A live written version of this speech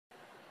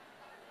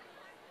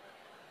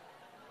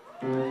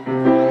Oh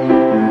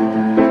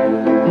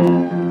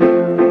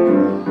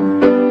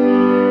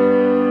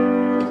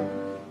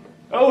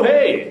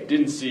hey,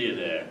 didn't see you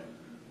there.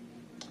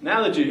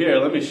 Now that you're here,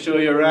 let me show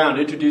you around,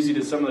 introduce you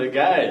to some of the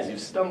guys you've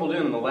stumbled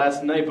in on the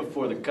last night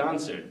before the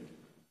concert.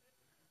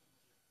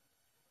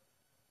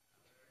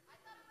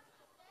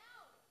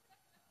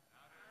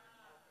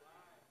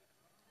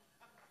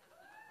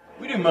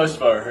 We do most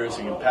of our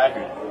rehearsing in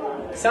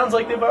Packard. Sounds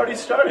like they've already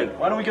started.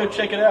 Why don't we go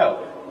check it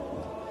out?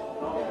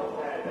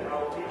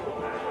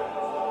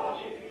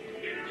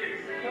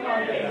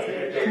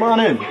 Come on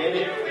in.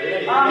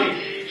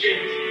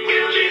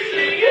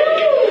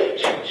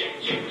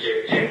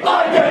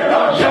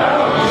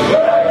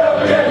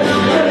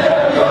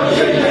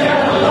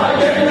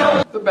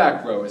 The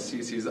Back Row is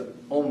CC's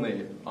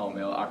only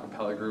all-male a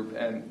cappella group,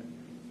 and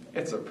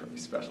it's a pretty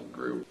special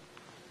group.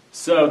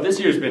 So this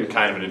year's been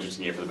kind of an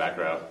interesting year for the Back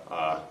Row.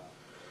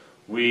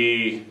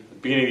 We, at the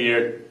beginning of the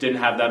year, didn't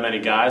have that many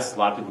guys. A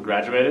lot of people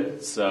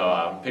graduated,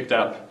 so picked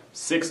up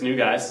 6 new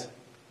guys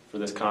for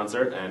this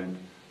concert, and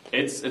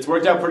it's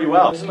worked out pretty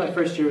well. This is my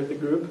first year with the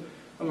group.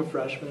 I'm a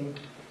freshman.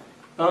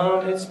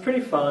 It's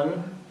pretty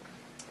fun.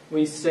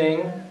 We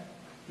sing.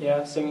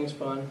 Yeah, singing's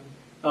fun.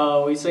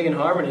 We sing in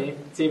harmony.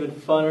 It's even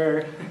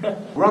funner.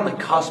 We're on the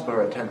cusp of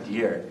our 10th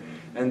year,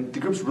 and the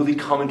group's really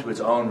come into its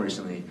own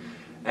recently.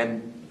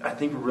 And I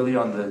think we're really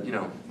on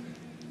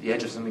the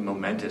edge of something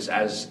momentous,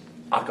 as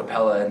a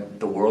cappella and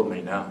the world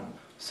may know.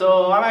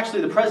 So I'm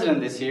actually the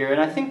president this year,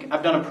 and I think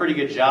I've done a pretty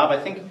good job. I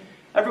think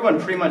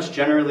everyone pretty much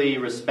generally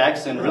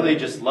respects and really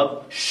just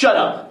love... Shut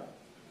up!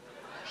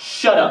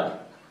 Shut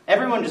up!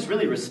 Everyone just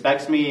really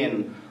respects me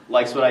and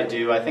likes what I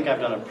do. I think I've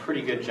done a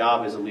pretty good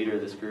job as a leader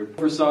of this group.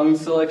 For song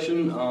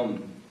selection, I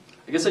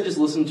guess I just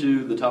listen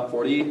to the top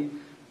 40,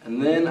 and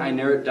then I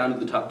narrow it down to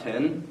the top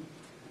 10,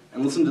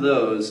 and listen to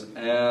those,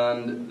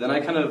 and then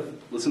I kind of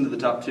listen to the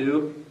top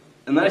 2,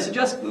 and then I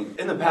suggest them.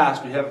 In the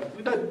past, we've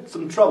had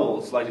some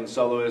trouble selecting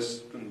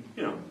soloists and,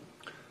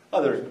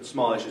 other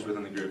small issues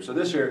within the group. So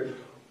this year,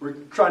 we're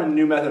trying a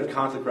new method of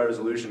conflict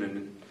resolution,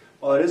 and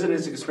while it is in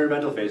its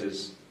experimental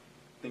phases,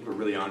 I think we're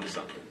really onto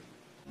something.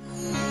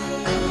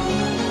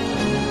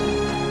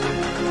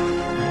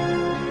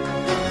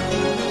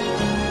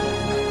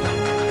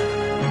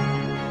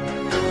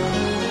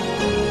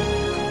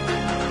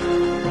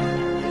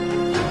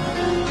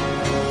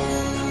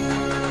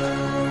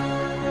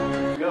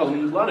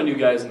 A lot of new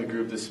guys in the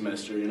group this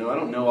semester, I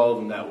don't know all of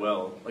them that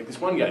well. Like this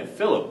one guy,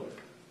 Philip.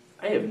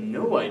 I have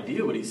no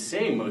idea what he's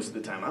saying most of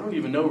the time. I don't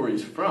even know where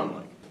he's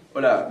from.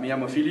 Hola, me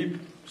llamo Philip,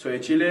 soy de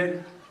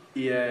Chile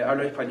y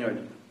hablo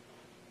español.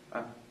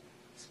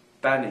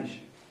 Spanish.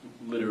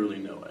 Literally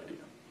no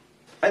idea.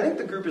 I think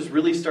the group has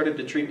really started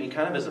to treat me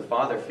kind of as a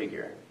father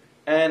figure.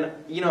 And,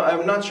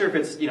 I'm not sure if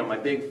it's, my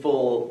big,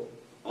 full,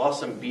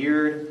 awesome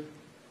beard,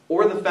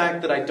 or the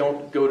fact that I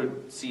don't go to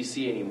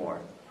CC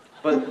anymore.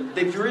 But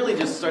they've really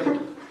just started...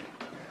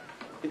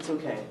 It's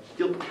okay.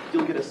 You'll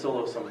get a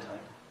solo sometime.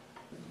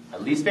 My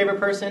least favorite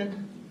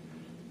person?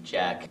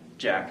 Jack.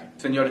 Jack.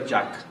 Senor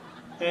Jack.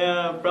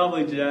 Yeah,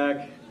 probably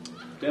Jack.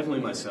 Definitely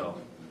myself.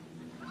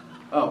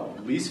 Oh,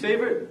 least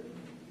favorite?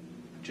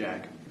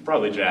 Jack.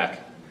 Probably Jack.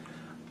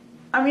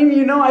 I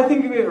mean, I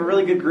think we have a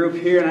really good group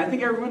here, and I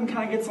think everyone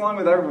kind of gets along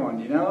with everyone,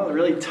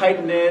 Really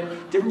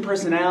tight-knit, different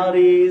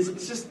personalities.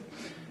 It's just,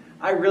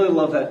 I really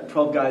love that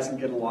 12 guys can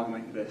get along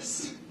like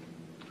this.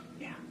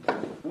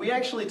 We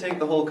actually take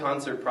the whole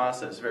concert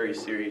process very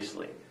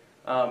seriously.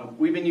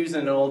 We've been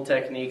using an old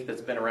technique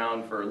that's been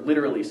around for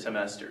literally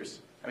semesters.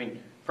 I mean,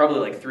 probably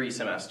like 3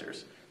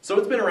 semesters. So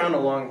it's been around a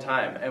long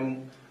time.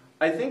 And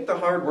I think the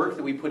hard work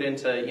that we put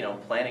into,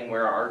 planning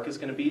where our arc is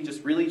going to be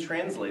just really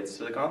translates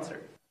to the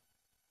concert.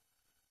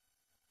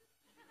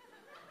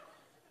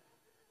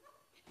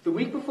 The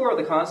week before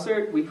the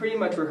concert, we pretty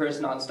much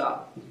rehearsed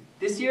nonstop.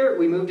 This year,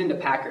 we moved into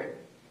Packard.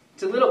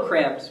 It's a little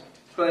cramped,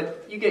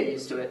 but you get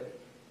used to it.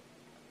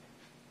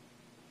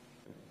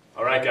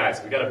 All right, guys,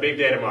 we got a big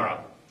day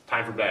tomorrow.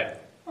 Time for bed.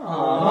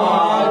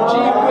 Aww, gee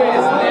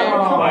whiz, Nick.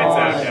 Lights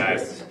out,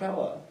 guys.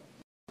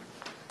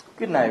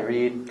 Good night,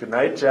 Reed. Good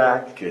night,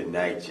 Jack. Good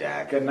night,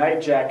 Jack. Good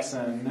night,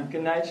 Jackson.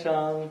 Good night,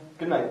 Sean.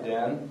 Good night,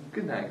 Dan.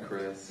 Good night,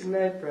 Chris. Good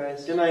night,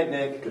 Bryce. Good night,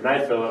 Nick. Good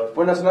night, Philip.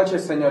 Buenas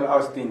noches, Senor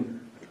Austin.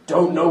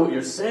 Don't know what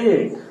you're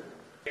saying.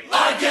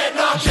 I get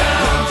knocked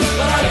down, but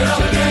I get up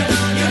again.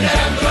 You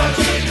never gonna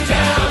keep me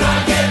down.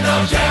 I get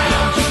knocked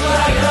down, but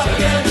I get up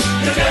again.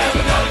 You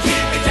never gonna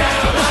keep me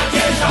down. I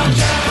get knocked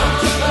down,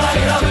 but I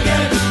get up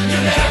again. You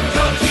never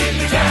gonna keep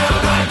me down.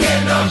 I get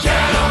knocked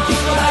down,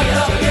 but I get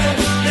up again.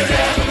 You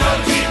never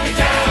gonna keep me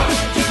down.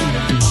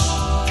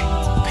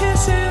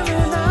 Piss in the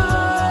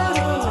night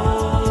away.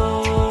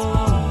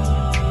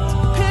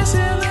 Piss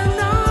in the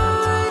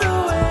night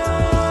away.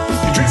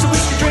 He drinks a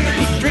whiskey drink,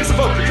 drinks a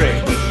vodka drink,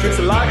 drinks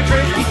a lager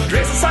drink,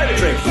 drinks a cider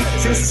drink.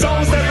 Sings the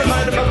songs that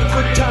remind about the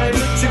good times.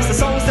 Sings the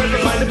songs that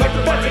remind about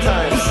the better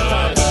times.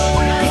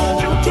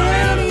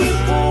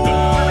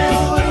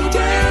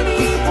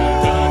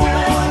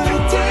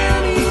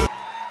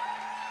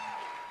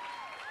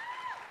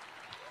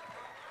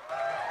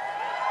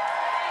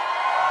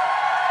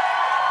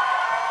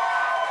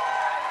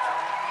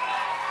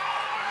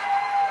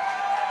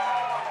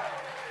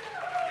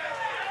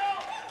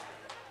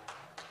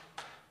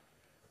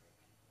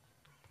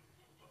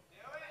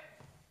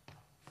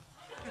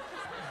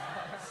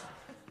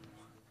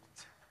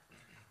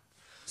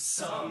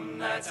 Some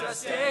nights I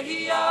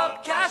stay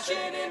up,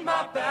 cashing in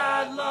my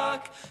bad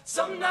luck.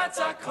 Some nights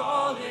I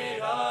call it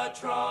a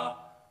draw.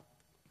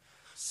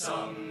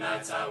 Some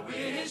nights I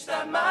wish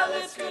that my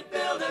lips could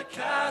build a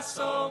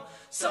castle.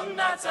 Some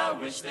nights I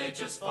wish they'd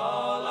just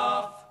fall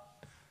off.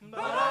 But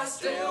I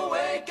still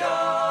wake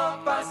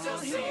up, I still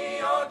see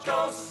your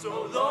ghost.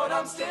 So Lord,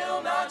 I'm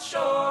still not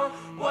sure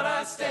what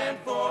I stand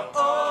for.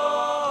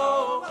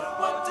 Oh,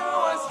 what do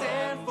I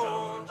stand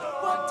for?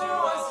 What do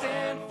I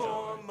stand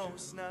for?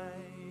 Most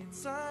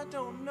nights I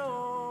don't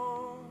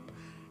know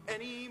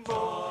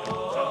anymore.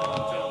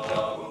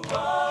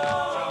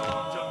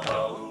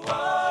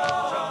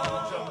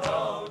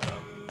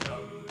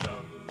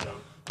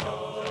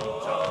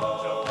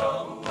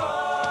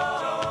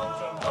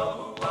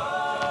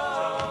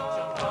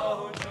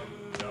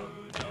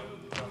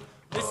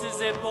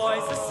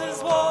 Boys, this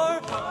is war.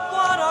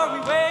 What are we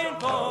waiting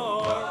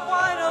for?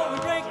 Why don't we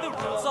break the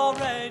rules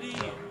already?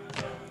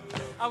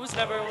 I was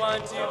never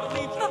one to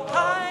believe the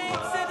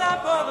hype. Say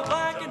that for the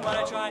black and white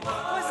I try.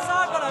 Voice is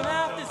hard, but I'm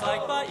half this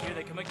like. But here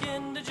they come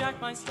again to jack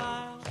my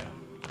style.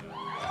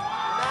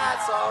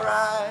 That's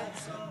alright.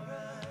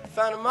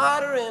 Found a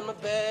martyr in my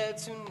bed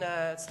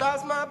tonight.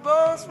 Stops my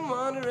bones from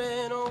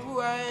wondering, oh, who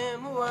I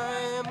am, who I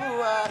am,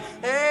 who I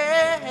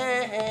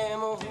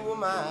am, oh, who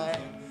am I?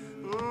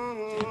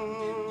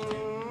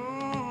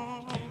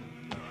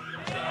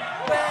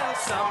 Well,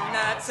 some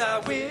nights I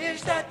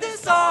wish that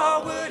this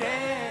all would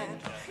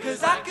end,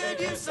 'cause I could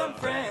use some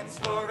friends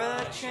for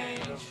a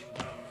change.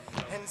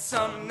 And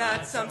some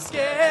nights I'm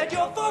scared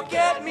you'll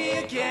forget me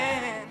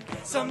again.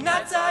 Some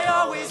nights I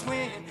always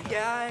win,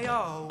 yeah, I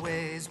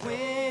always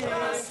win. But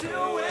I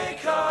still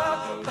wake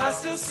up, I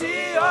still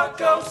see your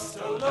ghost.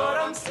 Oh Lord,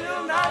 I'm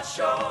still not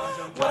sure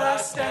what I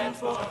stand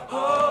for.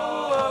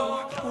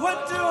 Oh,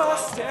 what do I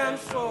stand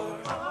for?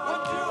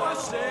 What do I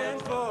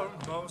stand for?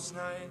 Most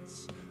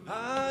nights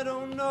I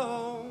don't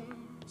know.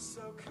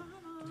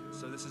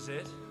 So this is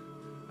it?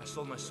 I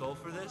sold my soul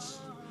for this?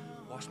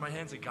 Washed my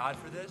hands of God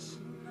for this?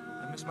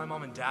 I miss my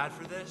mom and dad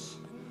for this?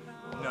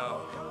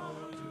 No.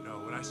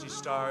 When I see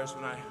stars,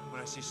 when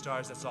I see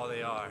stars, that's all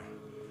they are.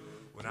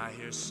 When I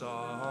hear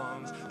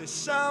songs, they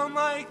sound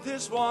like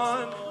this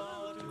one.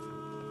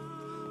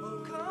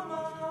 Oh, come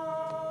on.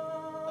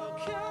 Oh,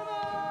 come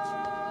on.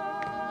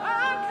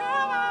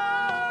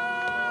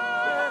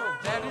 Well,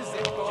 that is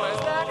it, boys.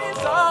 That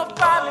is all.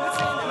 5 minutes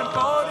in and I'm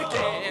bored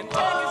again.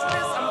 Dang is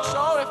this, I'm not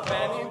sure if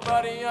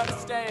anybody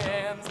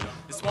understands.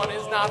 This one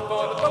is not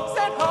for the folks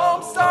at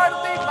home. Sorry to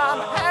leave,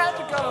 mama had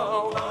to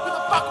go. Who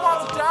the fuck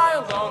wants to die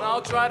alone?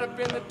 I'll dried up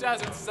in the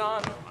desert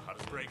sun. My heart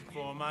is breaking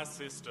for my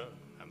sister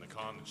and the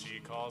calm that she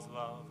calls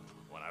love.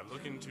 When I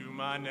look into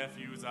my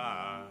nephew's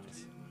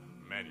eyes,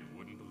 man, you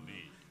wouldn't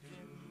believe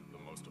the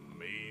most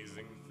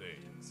amazing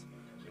things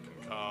that can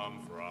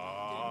come from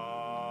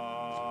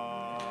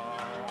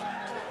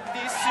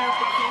these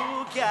super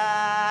cool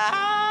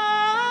guys.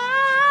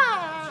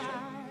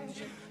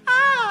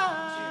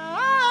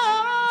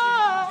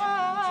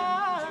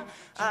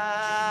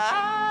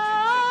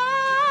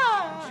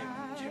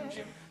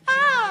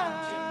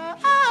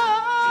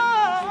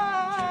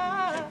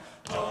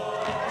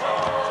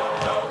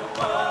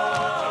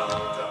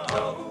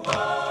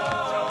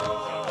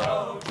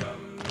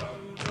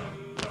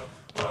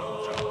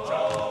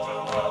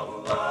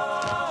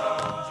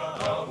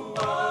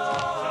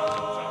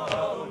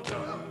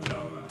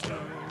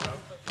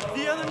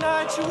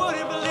 You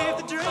wouldn't believe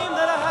the dream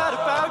that I had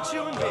about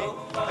you and me.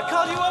 I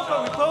called you up but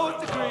we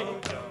both agreed.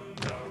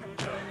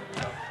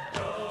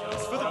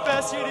 It's for the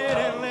best you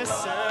didn't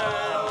listen.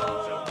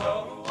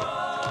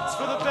 It's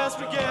for the best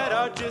we get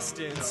our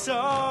distance. So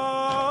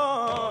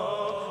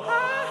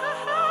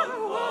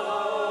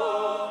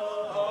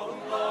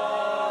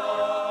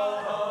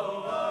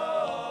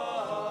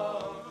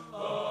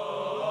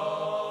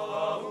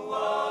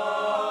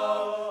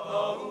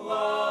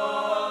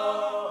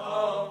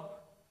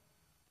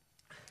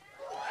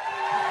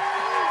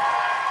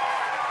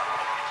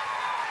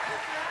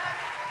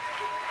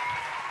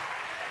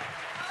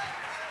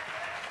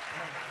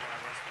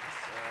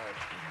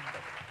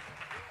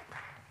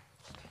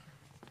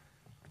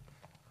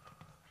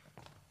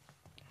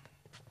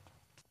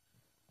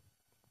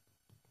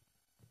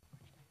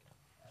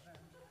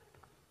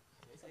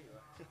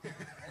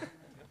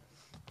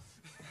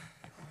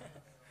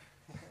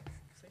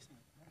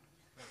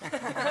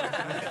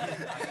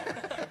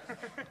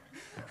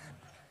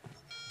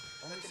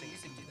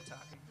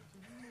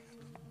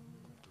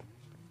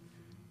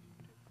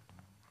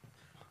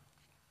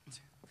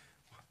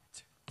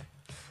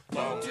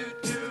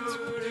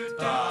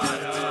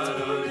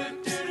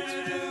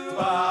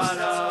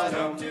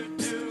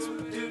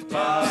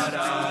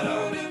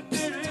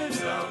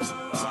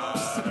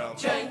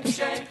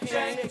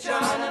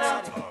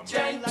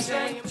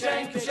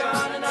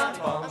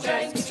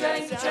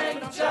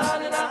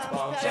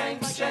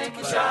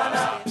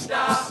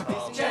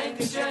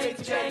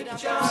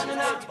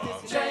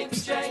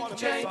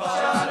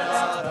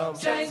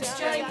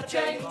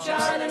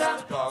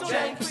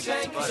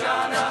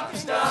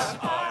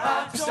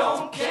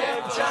don't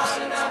care,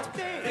 John, and I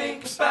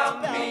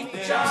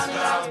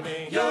Jana.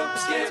 You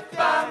get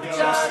by,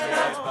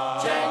 Jana.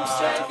 Jank,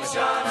 jank,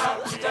 Jana.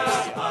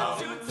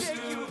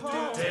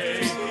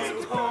 Take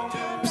you home.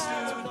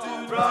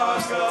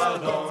 Rock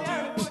alone.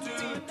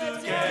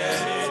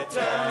 Get it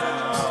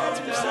down.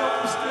 Turn it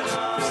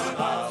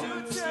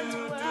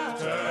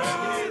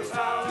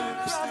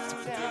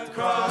out.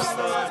 Cross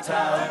the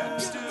town.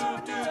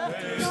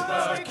 With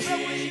the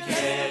kick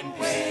and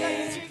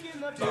pain.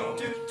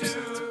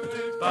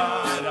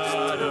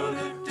 Ba-da-dum.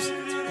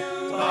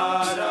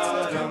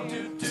 Ba-da-dum.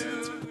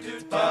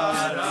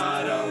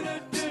 Ba-da-dum.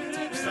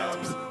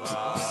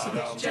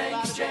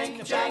 Jank,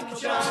 jank, jank,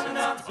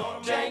 Jana.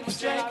 Jank,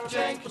 jank,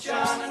 jank,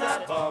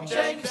 Jana.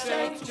 Jank,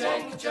 jank,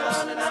 jank,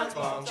 Jana.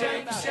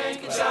 Jank,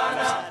 jank,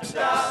 Jana.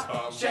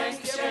 Jank,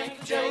 jank,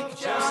 jank,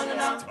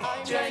 Jana.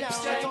 Jank,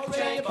 jank,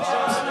 jank,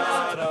 Jana.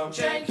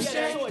 Jank,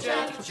 jank,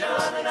 jank,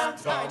 Jana.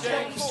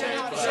 Jank,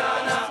 jank,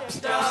 Jana.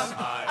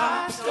 I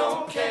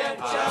don't care,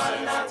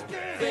 Jana.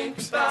 Think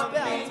about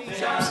me,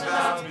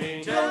 Jana.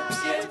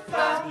 Just get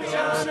by,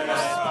 Jana.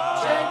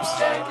 Jank,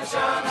 jank,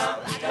 Jana.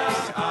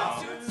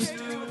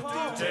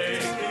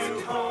 Take you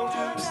home,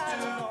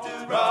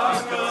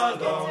 rock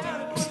alone,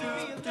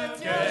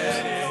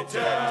 get it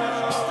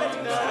down,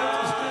 turn you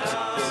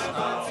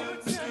out,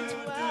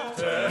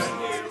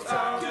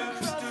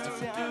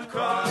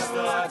 cross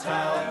the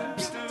town,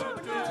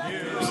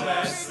 you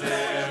let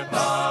slip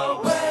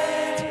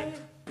away.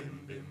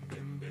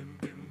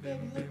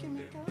 Baby, look at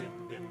me go.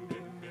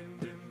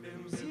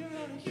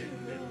 Zero to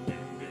hero.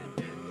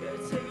 Gotta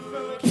take it from a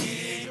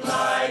geek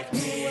like me.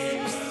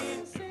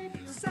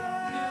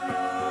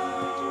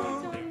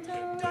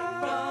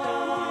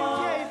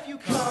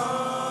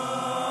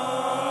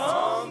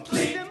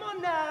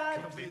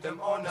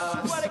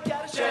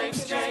 Jank,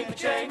 jank,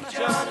 jank,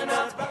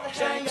 Jana.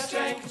 Jank,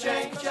 jank,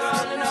 jank,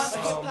 Jana.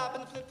 Hip hop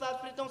and the flip flops,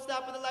 but it don't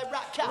stop with a light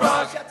rock.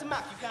 Rock, a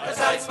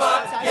tight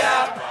spot,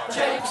 yeah.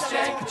 Jank,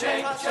 jank,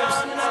 jank,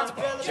 Jana.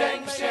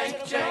 Jank,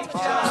 jank, jank,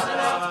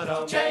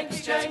 Jana. Jank,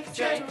 jank,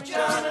 jank,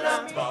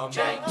 Jana.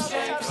 Jank,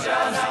 jank,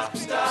 Jana.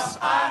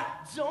 I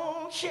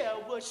don't care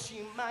what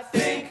she might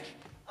think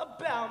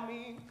about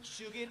me.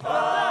 She'll get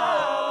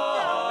all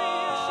about me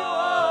if she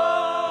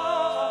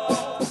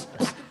wants.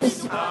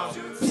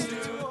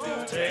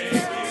 Take you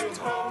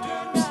home,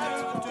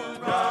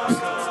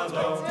 rock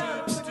alone,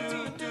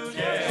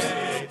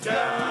 get it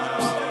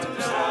down,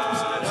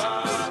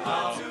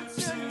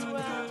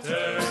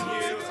 turn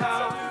you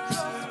out,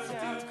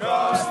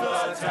 cross the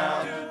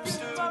town,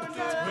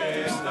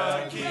 with the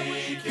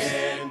geek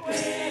and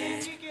pain.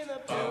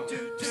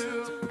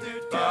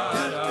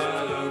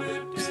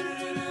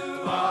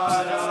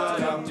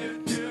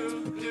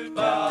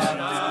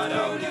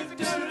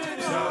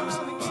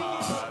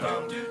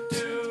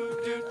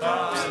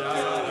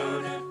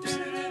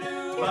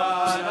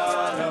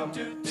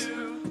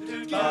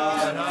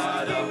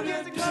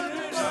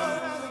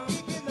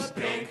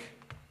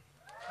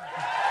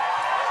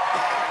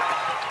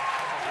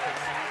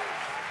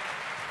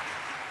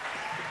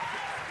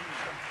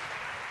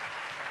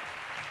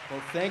 Well,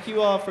 thank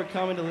you all for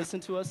coming to listen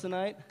to us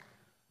tonight.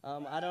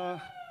 I'm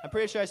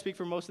pretty sure I speak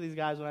for most of these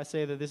guys when I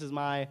say that this is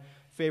my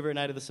favorite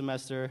night of the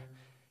semester.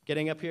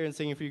 Getting up here and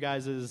singing for you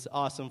guys is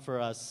awesome for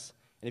us.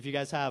 And if you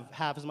guys have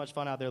half as much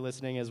fun out there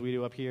listening as we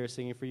do up here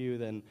singing for you,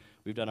 then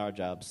we've done our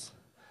jobs.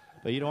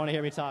 But you don't want to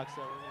hear me talk,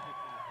 so...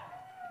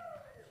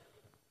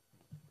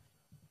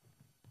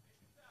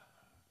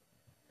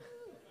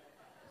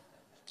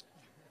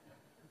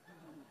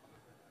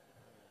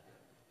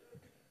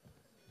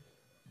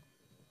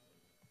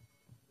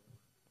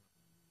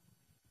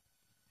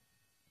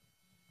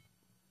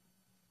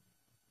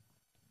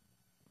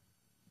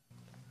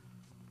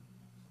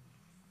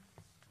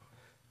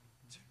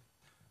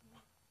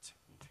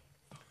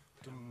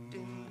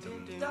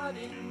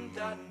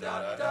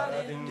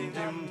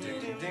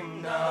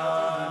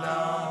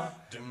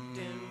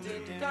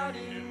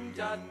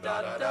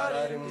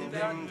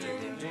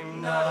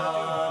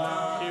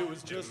 It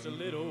was just a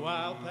little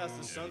while past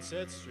the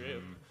Sunset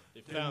Strip. They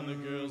found the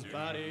girl's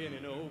body in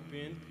an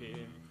open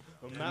pit.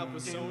 Her mouth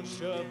was sewn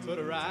shut, but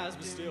her eyes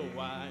were still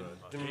wide,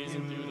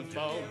 gazing through the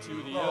fog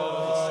to the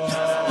other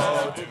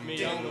side. Put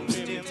me on the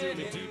women to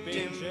the deep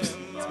in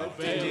gem. No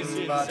bells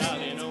sitting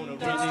silent on a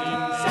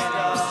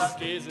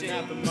rusty gazing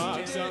at the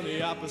marks on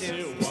the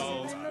opposite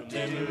wall,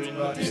 remembering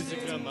the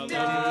music of my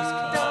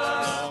lover's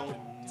call.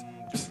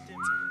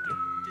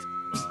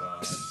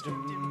 So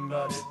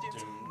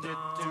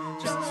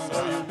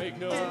you make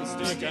no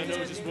mistake, I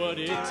know just what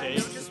it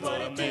takes. That's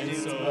what I meant,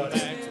 so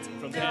back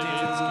from heaven's gate.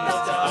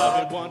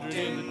 I've been wandering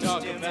in the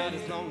dark about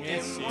as long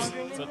as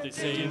seen, but they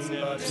say it's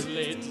never too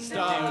late to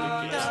start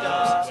again.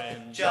 When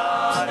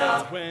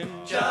Jana, when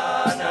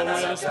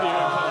the spirit comes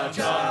on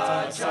to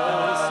my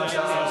soul is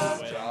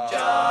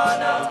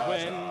sent.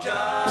 When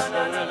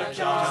Jana really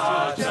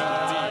comes to the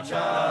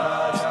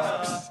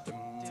jungle.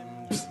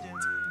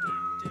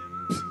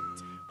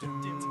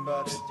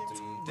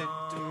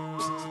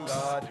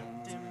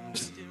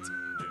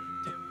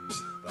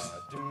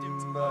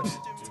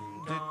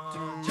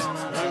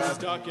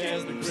 dark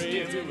as the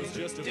grave. It was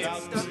just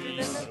about 3.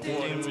 But a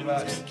warning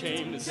witness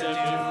came to set me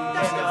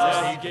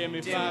free. He gave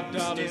me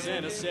 $5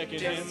 and a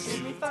second-hand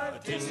suit, a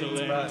pistol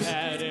and a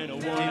hat and a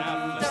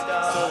worn-out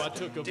flat. So I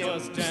took a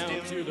bus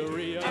down to the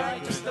Rio.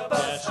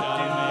 That shot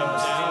him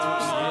down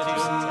on the edge of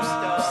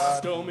town.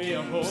 Stole me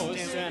a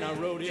horse and I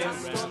rode him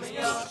around.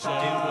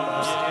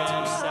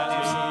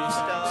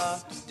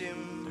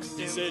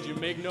 He said, you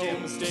make no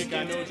mistake,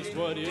 I know just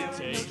what it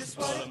takes.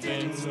 While a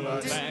man so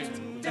back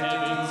from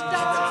heaven's gates,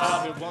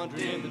 I'll be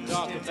wandering in the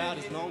dark about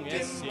as long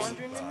as sin.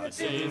 They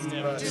say it's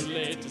never too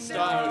late to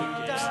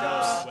start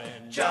again.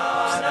 When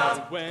John,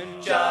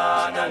 when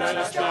John, when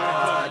the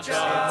Spirit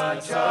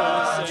comes,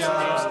 John,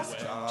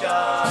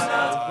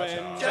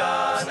 when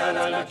John,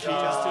 when the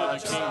keys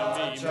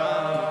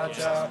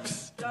to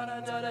the kingdom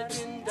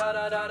be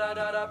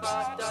mine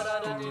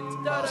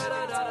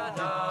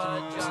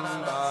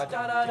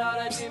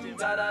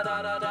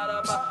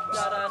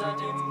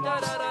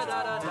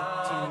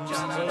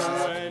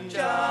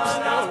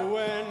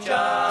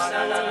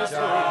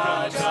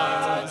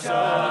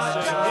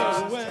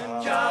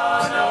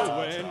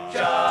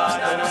again.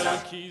 The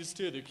keys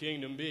to the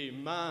kingdom be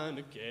mine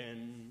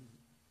again.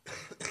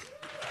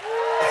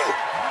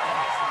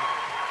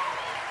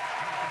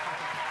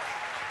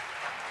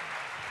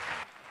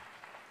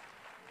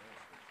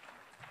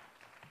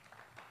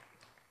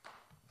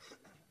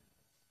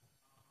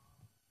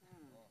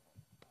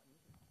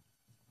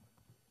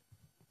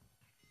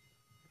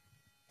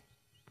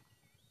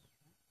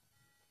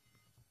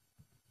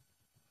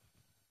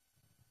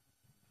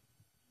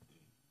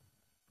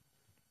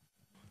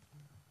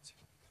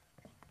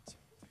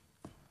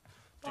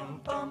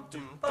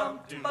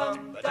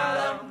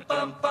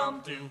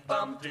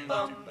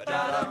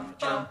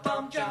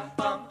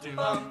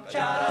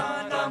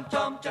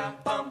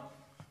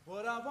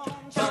 What I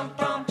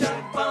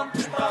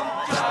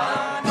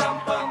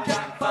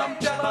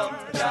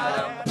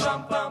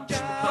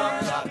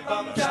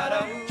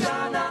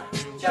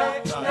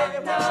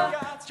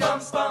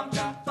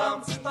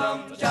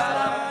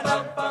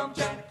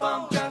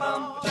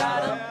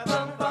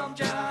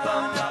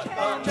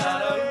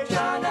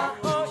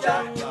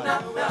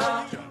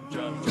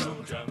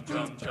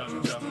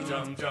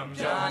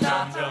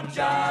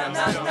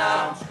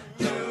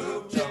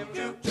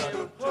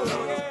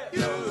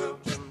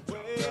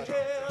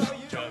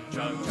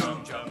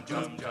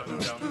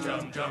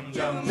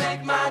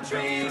make my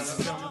dreams.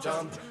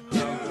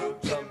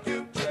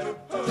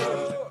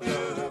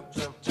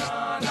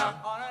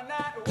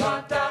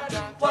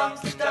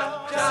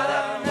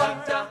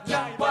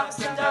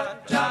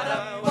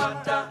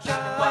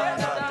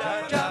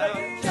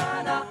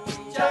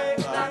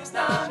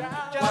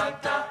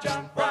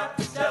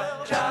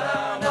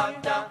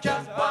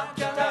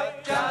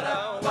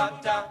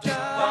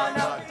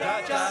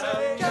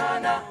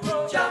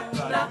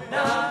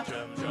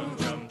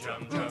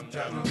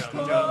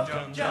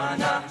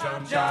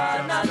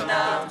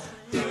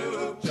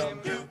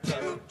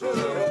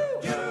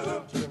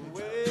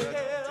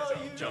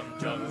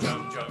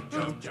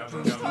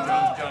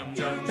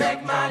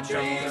 Make my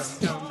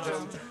dreams.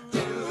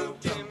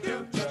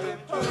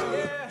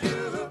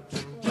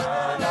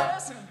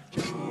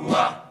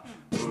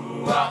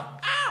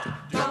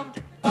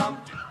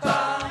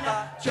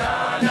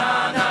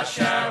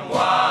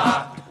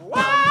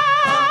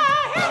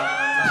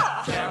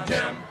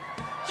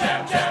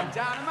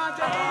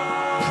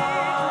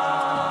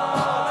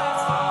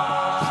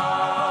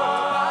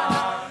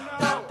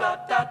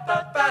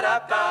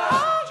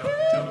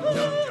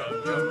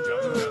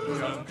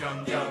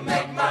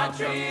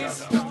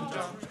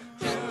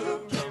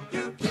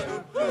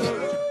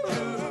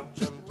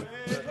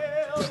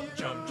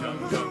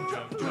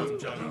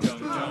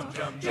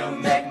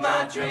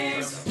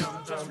 Dreams.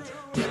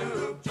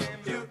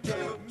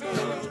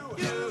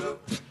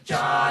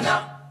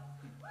 Jana.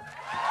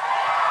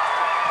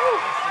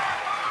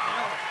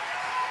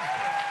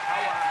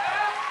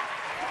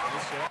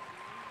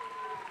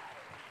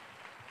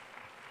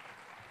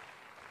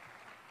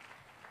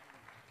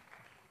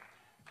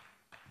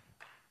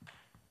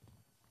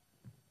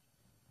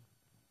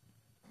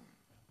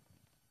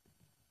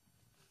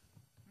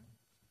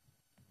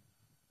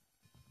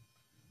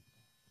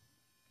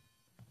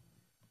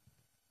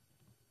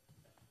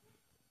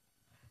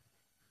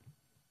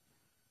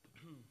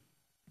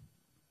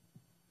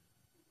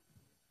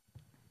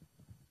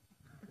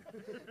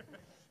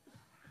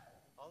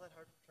 All that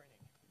hard training.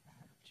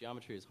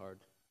 Geometry is hard.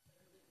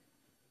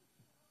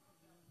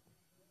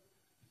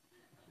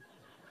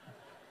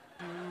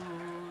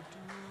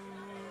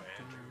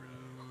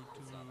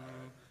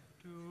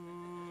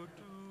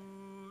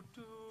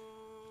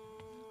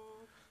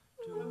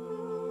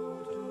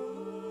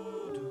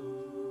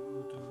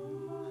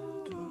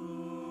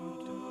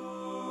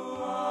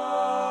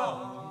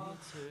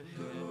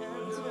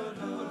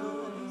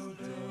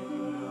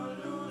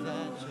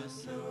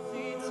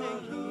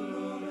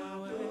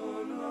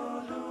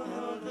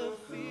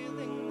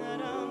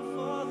 That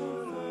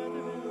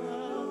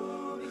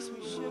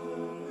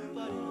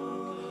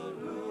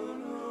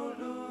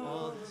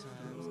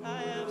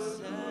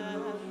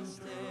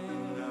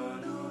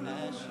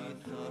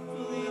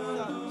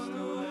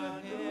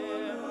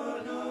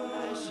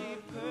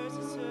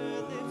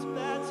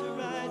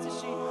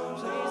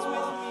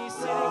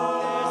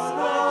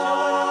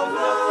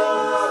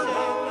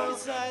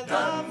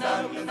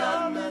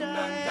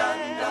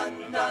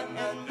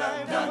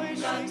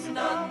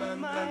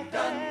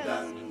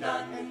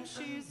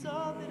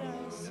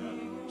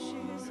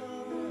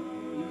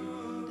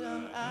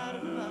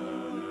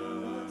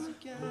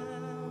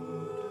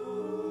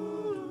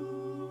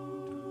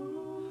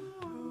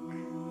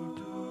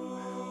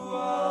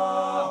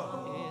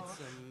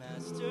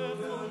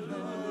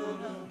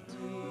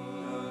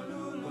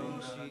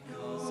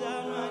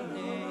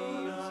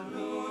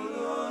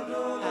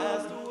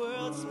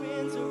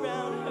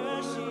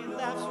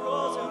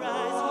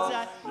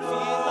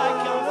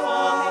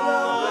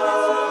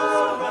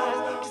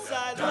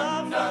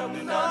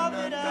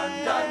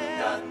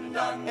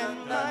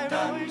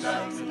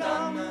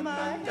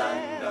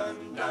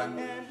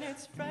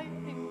it's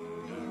frightening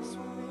to be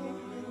swimming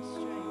in a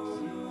strange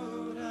sea,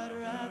 but I'd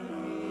rather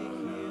be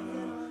here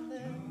than on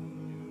there.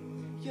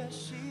 Yeah,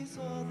 she's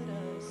all that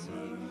I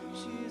see,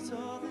 she's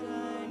all that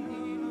I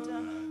need,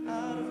 and I'm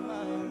out of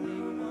my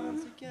league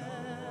once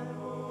again.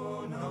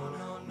 Oh, no,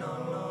 no, no,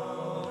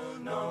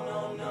 no, no,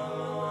 no, no,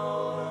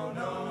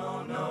 no,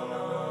 no, no,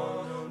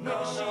 no.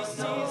 When she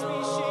sees me,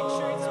 she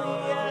treats me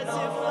as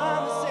if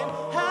I'm the same.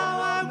 How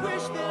I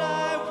wish that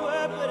I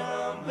were, but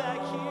I'm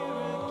back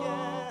here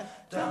again.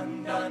 Dun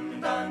dun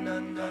dun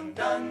dun dun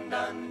dun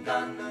dun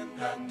dun dun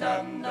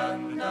dun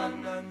dun dun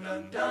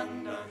dun dun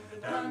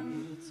dun.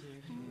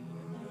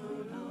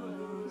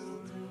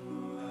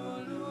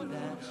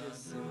 That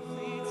just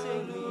simply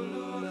take me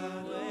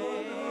away,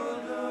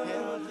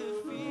 and the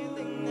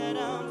feeling that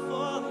I'm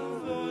falling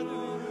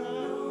further in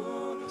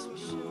love makes me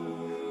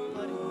shiver,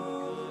 but in a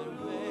good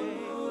way.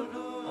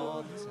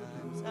 All the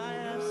times I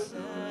have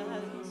sat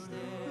and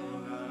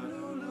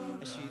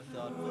stared as she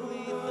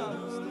thoughtfully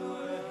thumbs through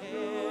her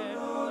hair,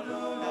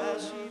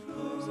 as she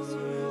poses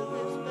her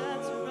lips back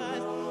to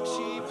rise,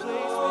 she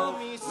plays with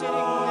me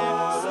sitting there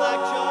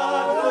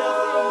slack-jawed,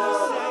 nothing to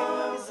say,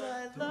 'cause I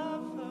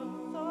love her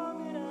with all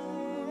that I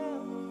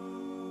am,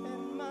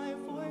 and my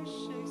voice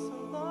shakes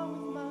along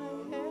with my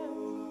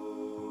hands.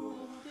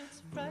 And it's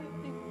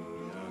frightening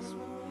to be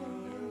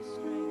swimming in a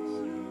strange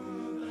sea,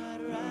 but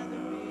I'd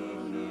rather be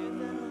here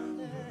than on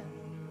land.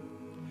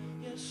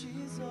 Yeah,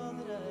 she's all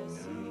that I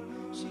see,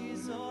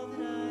 she's all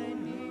that I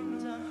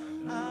need, and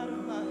I'm out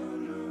of my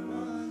league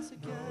once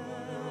again.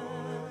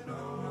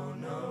 No, no,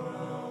 no,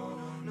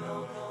 no, no,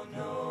 no,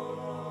 no,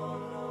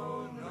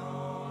 no, no,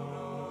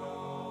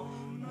 no,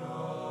 no.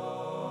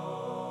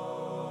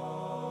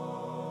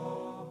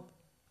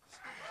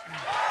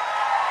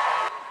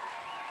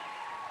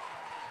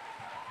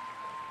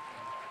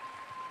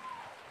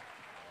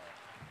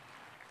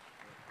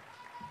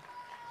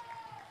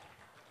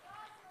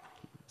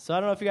 So I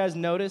don't know if you guys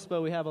noticed,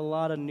 but we have a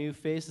lot of new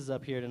faces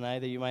up here tonight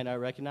that you might not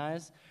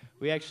recognize.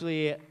 We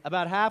actually,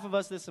 about half of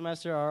us this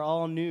semester are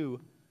all new.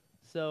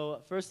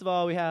 So first of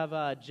all, we have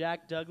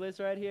Jack Douglas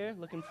right here,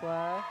 looking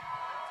fly.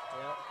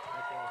 Yep,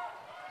 okay.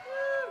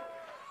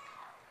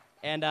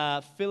 And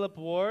Philip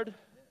Ward.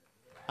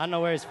 I don't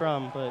know where he's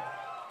from, but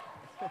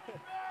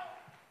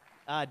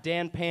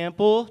Dan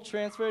Pample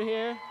transferred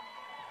here.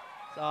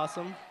 It's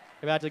awesome.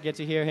 You're about to get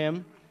to hear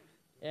him.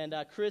 And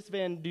Chris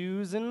Van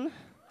Duzenstein,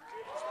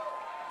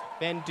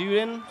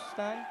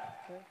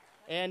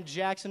 and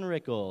Jackson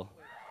Rickle.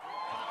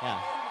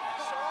 Yeah.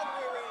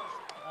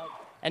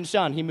 And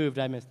Sean, he moved,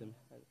 I missed him.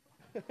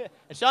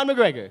 And Sean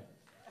McGregor.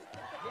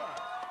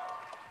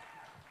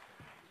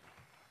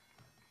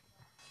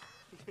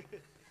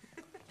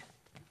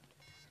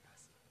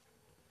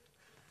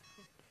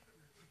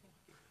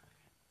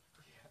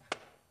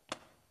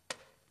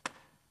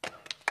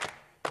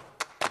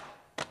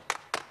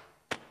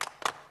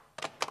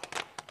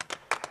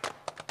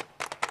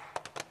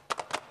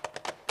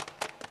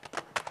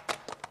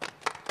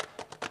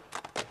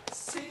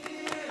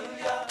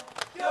 Celia,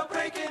 you're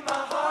breaking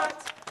my heart.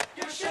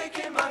 You're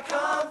shaking my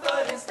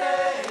confidence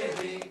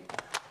daily.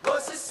 Oh,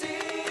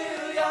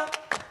 Cecilia,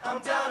 I'm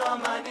down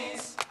on my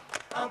knees.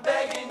 I'm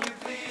begging you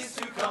please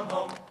to come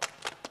home.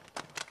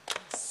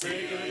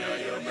 Celia,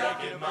 you're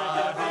breaking my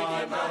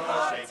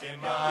heart.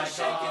 You're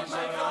shaking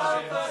my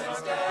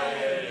confidence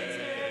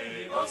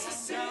daily. Oh,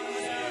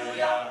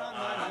 Cecilia,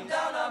 I'm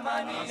down on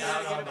my knees.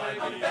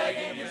 I'm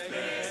begging you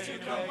please to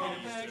come home.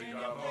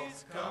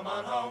 Come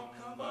on home.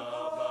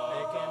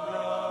 Making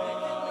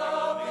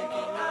love in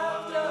the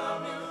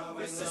afternoon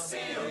with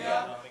Cecilia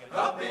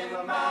up in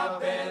my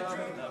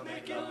bedroom.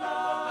 Making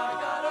love, I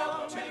got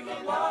up to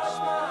wash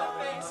my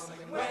face.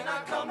 When I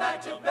come back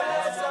to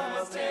bed,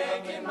 someone's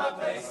taking my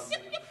place.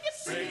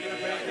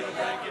 Celia, you're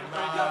breaking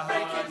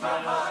my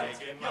heart.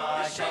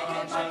 You're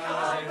shaking my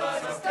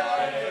confidence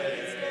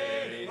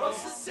daily. Oh,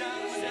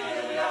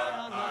 Cecilia,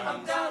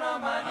 I'm down on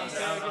my knees.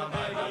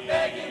 I'm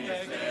begging you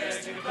please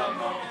to come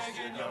home.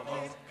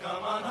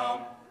 Come on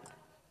home.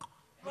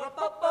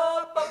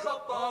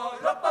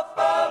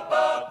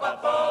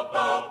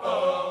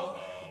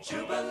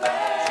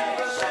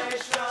 Jubilation,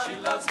 she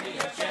loves me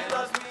again.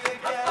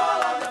 I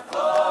fall on the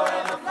floor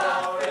and I'm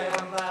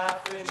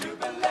laughing.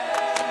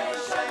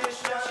 Jubilation,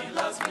 she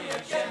loves me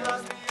again.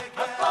 I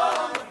fall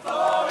on the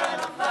floor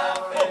and I'm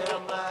laughing.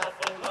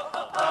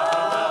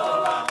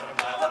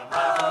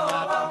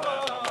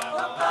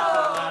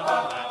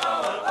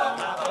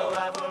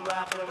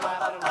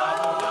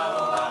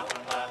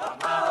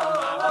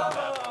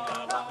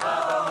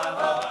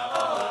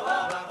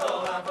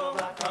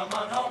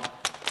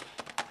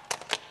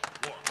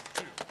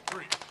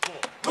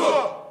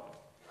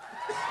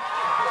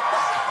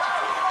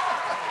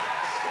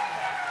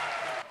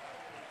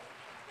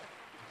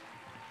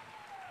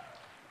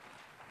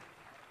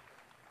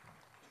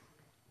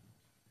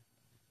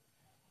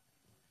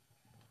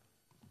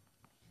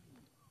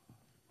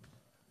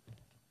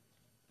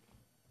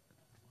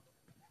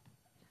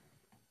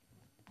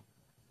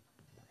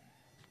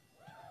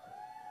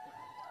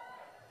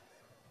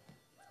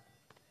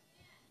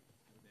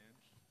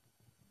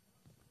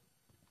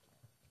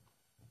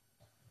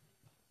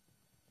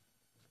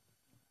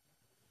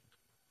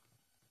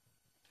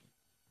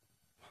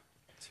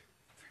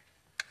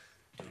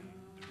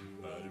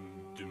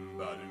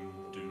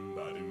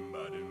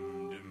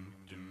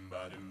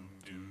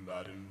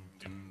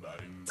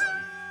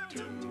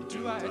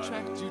 Do I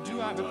attract you?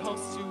 Do I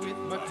repulse you with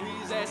my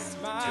queasy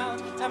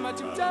smile? Am I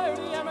too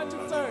dirty? Am I too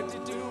flirty?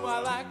 Do I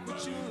like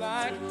what you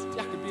like?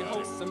 I could be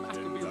wholesome, I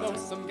could be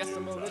lonesome. Guess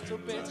I'm a little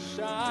bit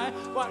shy.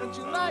 Why don't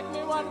you like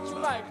me? Why don't you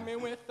like me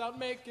without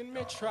making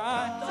me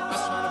try? I'm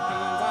trying to be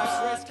like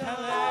Grace Kelly,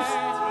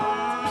 but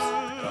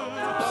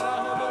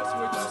all her looks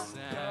were too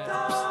sad. So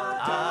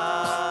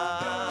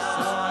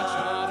I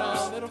tried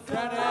a little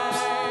Freddie.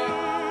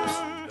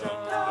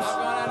 I've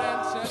got an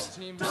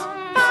ancestry mind.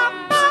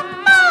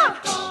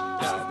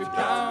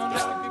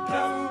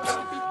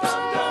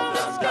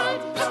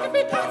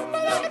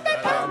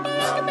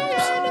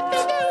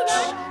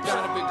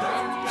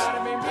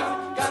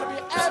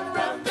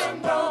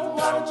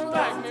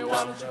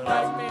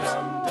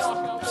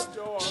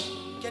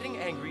 Getting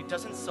angry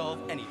doesn't solve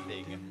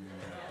anything.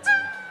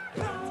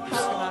 How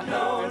can I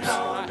help it? How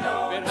can I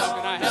help it? How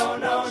can I help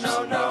it? No,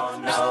 no, no,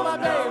 no, my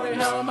baby,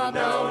 no, my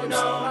baby,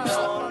 no, my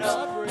love, why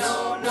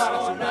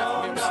don't you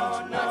like me? Why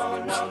don't you like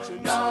me? Why don't you?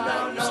 No, no,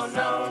 no,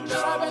 no.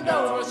 Should I bend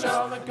over? Should I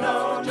let go?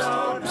 Just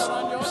to pull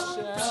on your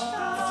shell.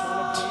 I'm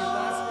trying to be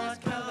like Grace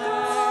Kelly,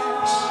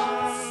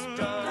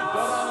 but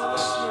all the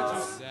looks were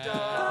too sad.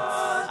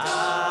 So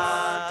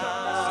I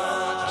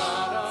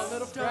tried a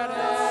little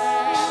Freddie.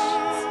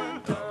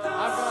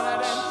 I've got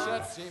an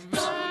empty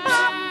mind.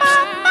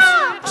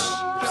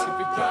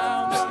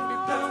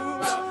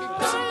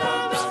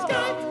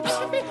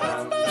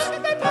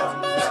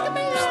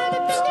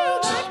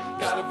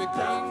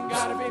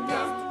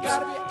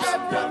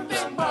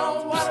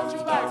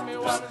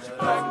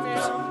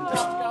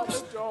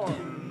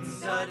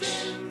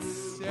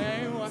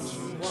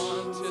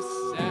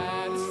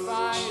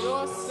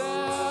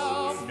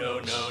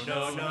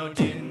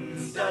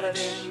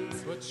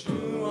 But you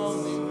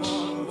only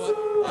want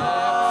what I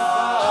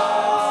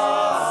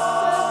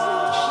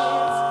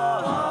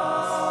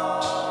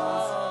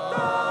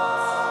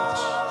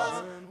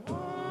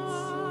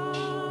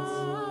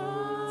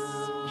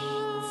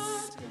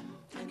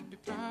could be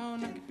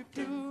brown, I could be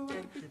blue,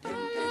 I could be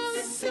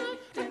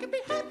purple, I could be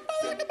hot,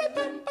 I could be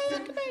pimp, I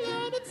could be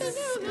anything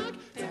you like.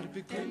 Gotta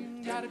be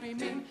green, gotta be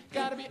mean,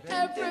 gotta be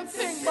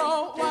everything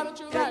more. Why don't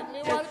you like me?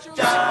 Why don't you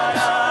like me?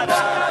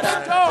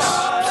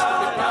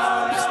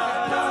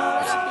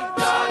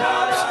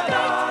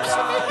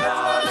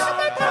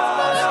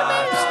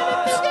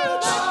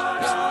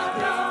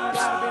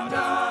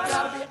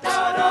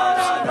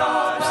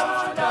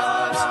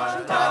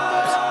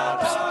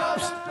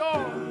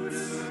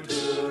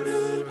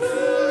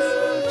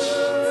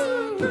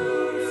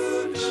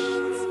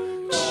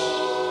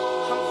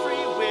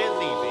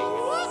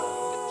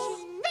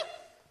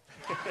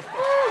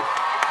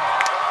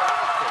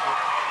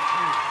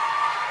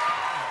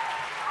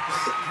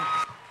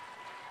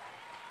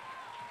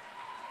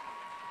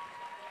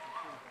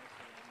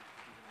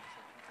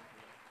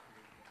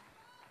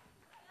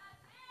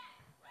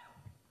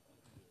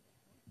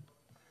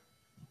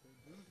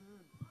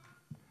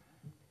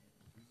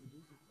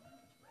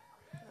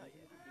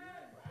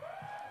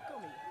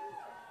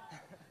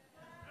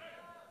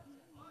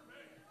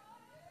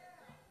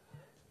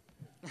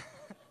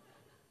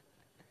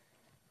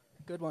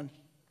 Good one.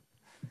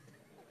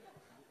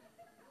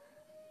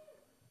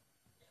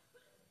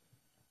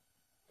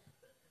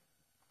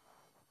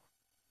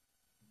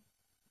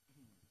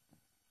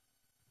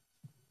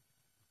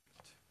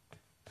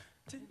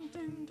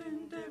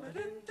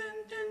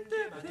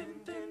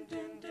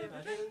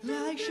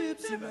 Like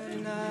ships in the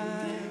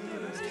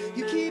night,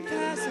 you keep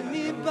passing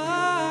me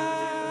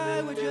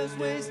by. We're just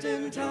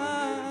wasting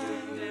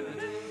time,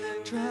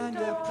 trying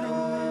to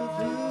prove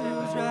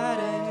who's right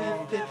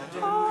and if it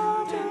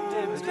all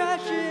comes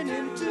crashing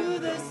into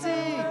the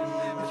sea.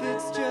 If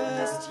it's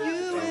just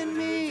you and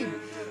me,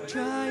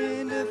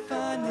 trying to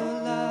find the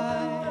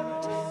light.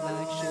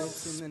 Like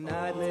ships in the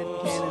night, letting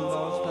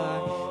cannonballs fly.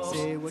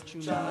 Say what you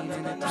mean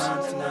and it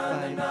turns to a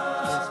fight.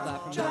 Let's fly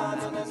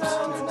from the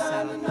mountains to the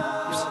south.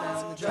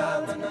 You're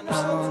down the drive, I'm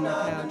on the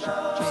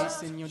couch,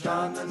 chasing your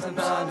dreams as a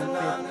violent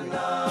fifth grade.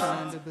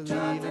 Trying to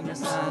believe in your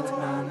signs of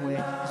one way,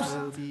 'cause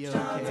we'll be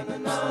okay. We're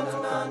not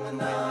going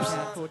away. You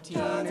had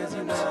 14 as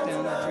you went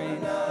down the drain.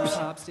 Your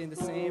pop stayed the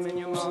same and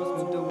your mom's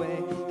moved away.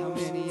 How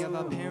many of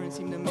our parents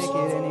seem to make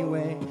it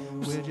anyway?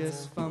 We're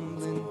just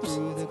fumbling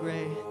through the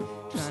gray,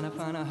 trying to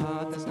find a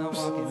heart that's not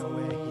walking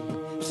away.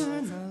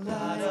 Turn the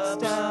lights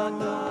down,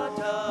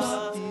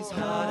 walk these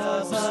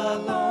halls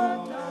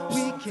alone.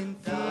 We can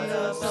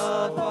feel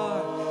so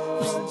far,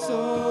 and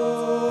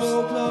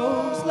so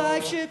close,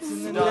 like ships in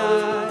the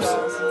night.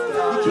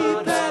 You keep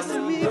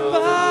passing me by,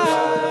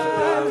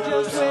 I'm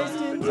just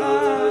wasting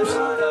time,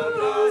 trying to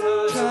prove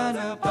who's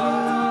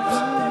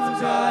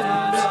right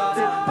and if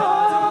it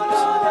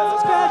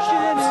falls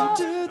crashing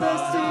into the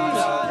sea.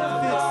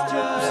 If it's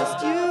just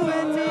you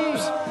and me,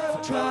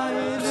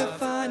 trying to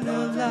find the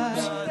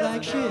light,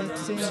 like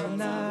ships in the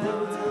night.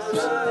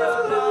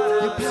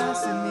 You're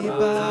passing me by,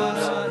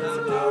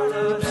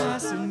 you're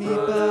passing me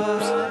by,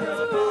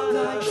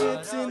 like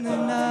ships in the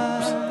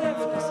night.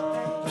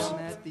 I'm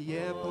at the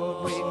airport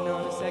waiting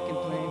on a second second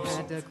plane.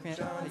 Had to cramp,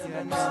 you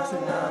had cramps,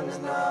 and I was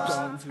like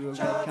going to a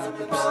red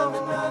carpet,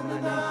 going my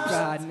name,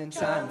 riding in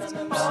silence.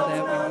 All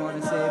that we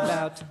want to say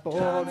about to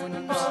board when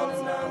you call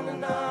on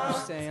the phone. You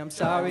say, I'm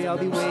sorry, I'll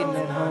be waiting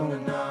at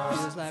home.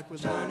 Feels like we're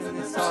learning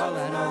this all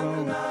at our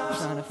own.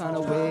 Trying to find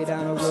a way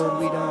down a road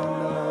we don't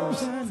know.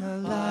 Turn the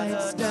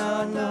lights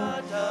down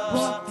low,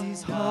 walk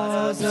these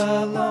halls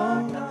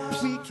alone.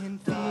 We can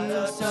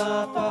feel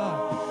so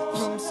far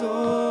from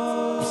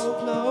so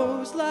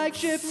close, like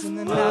ships in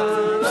the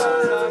night.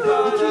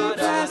 You keep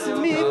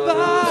passing me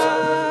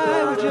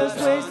by, we're just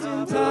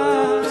wasting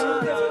time,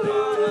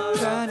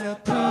 trying to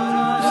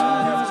prove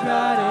who's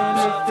right. And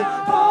if the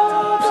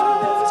boat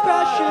goes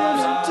crashing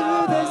into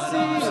the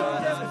sea,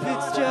 if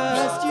it's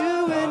just you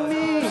and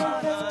me,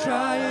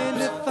 trying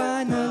to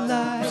find the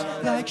light,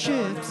 like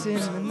ships in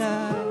the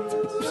night.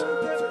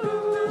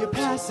 You're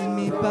passing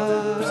me by,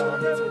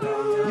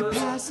 you're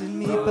passing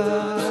me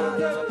by,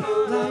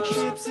 like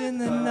ships in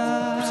the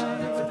night.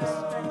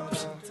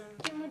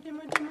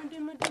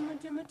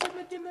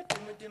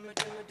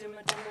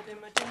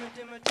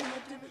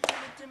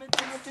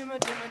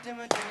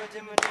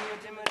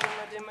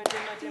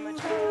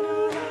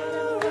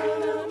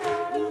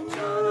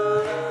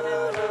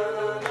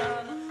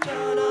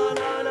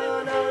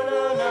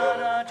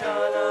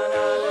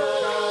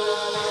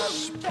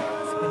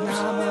 And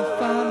I'ma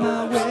find my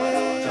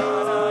way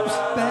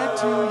back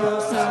to your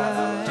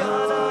side. Oh,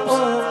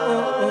 oh,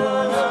 oh, oh,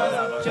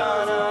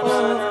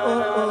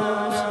 oh,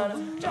 oh.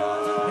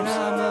 And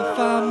I'ma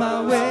find my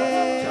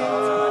way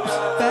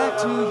back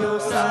to your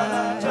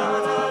side. Oh,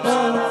 oh,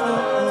 oh,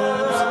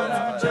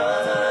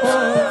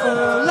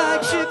 oh,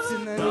 like ships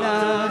in the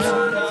night.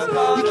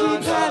 You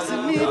keep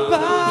passing me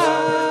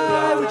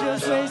by, we're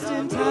just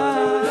wasting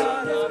time,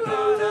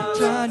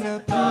 trying to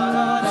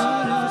prove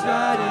who's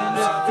right. And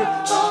if it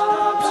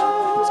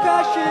goes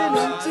crashing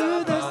into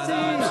the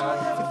sea,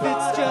 if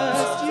it's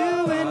just you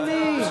and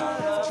me,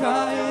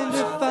 trying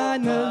to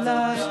find the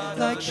light,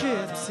 like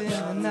ships in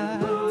the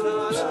night.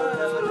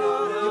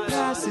 You're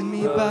passing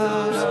me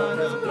by,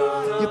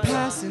 you're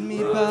passing me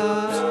by,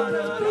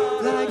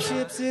 like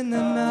ships in the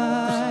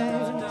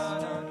night.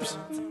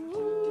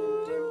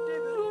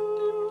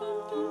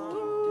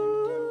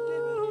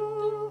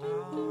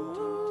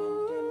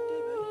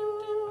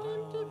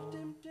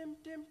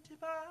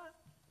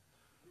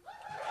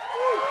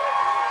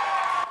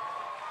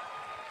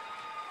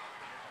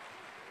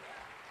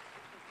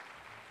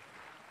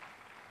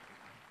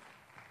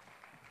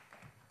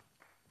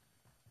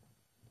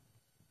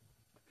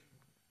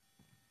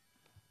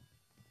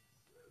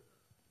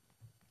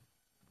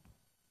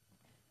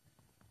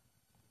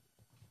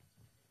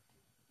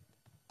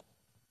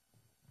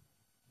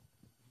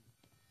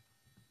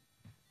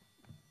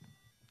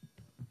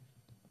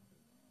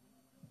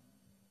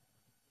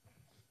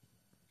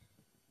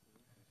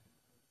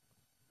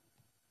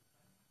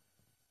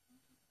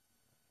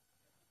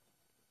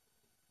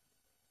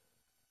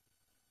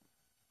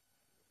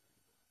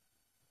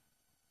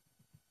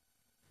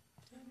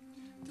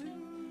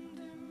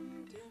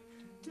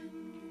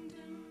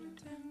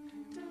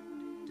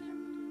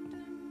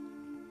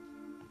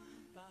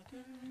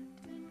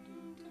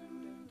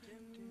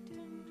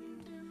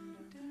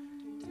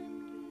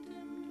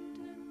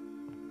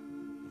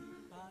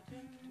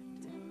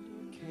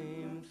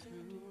 Came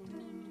through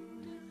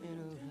in a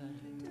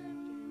letter.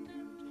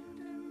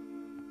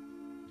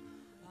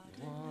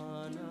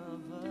 One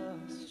of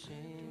us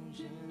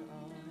changing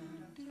our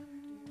mind.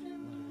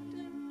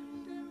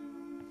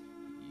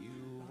 You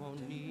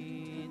won't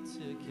need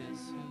to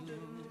guess who,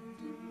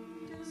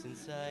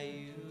 since I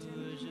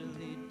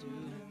usually do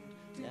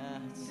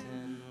not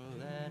send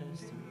letters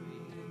to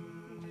read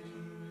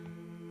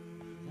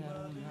that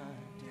are mine.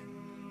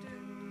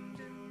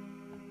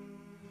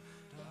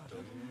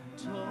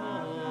 Told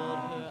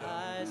her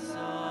I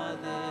saw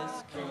this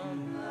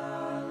coming,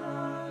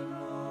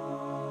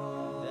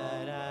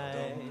 that I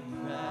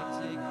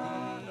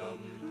practically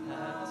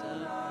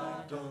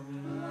packed up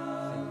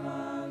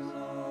things.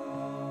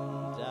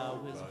 And I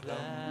was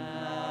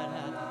glad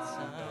at the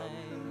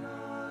time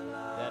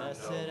that I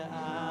said I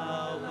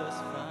was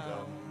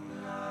fine,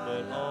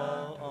 but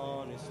all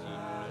honesty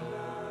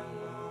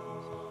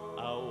knows I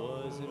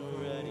wasn't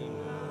ready.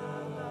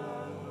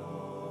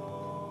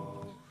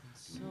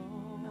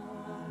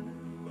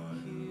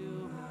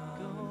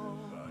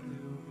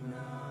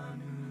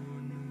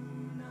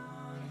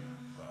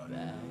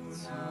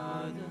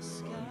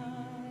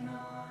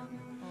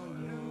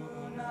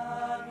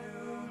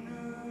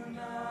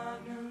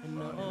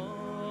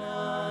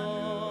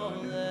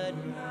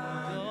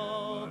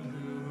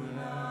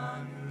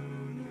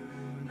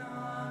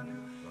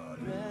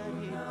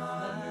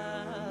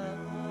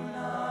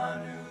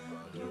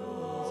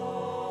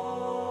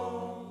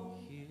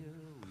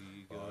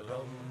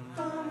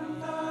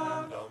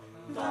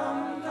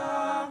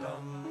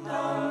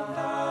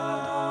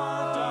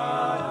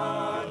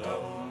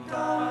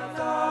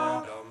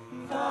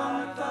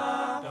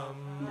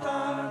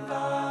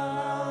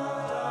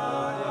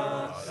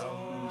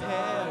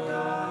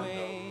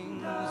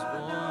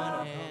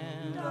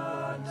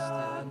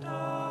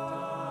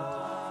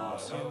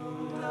 too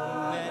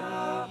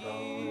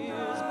many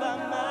years by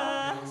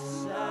my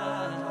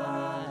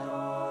side,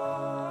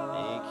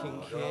 taking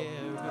care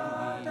of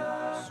me,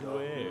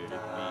 swear to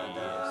be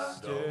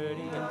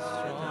sturdy and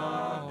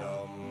strong.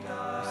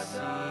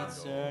 Seeds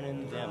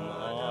turning them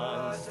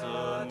on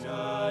still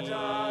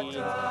means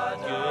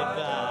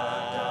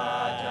goodbye.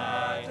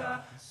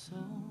 So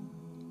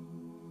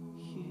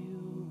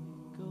here we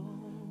go,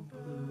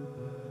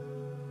 bluebird.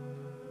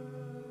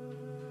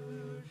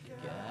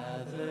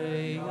 Gather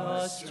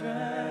your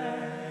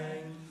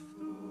strength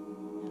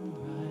and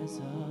rise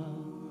up.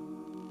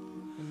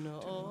 And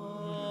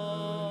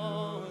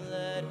oh,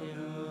 let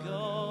him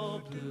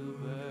go,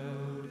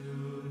 bluebird.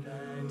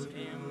 Let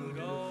him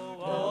go.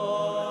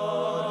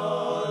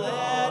 Oh,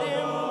 let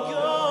him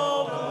go,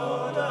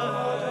 bluebird.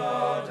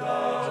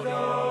 Let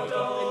him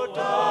go,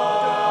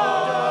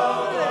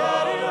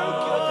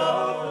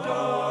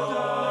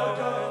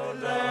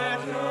 let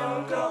him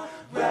go,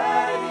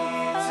 ready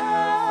to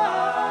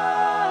fly.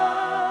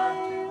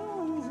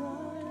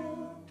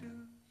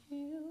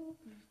 Here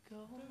we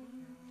go.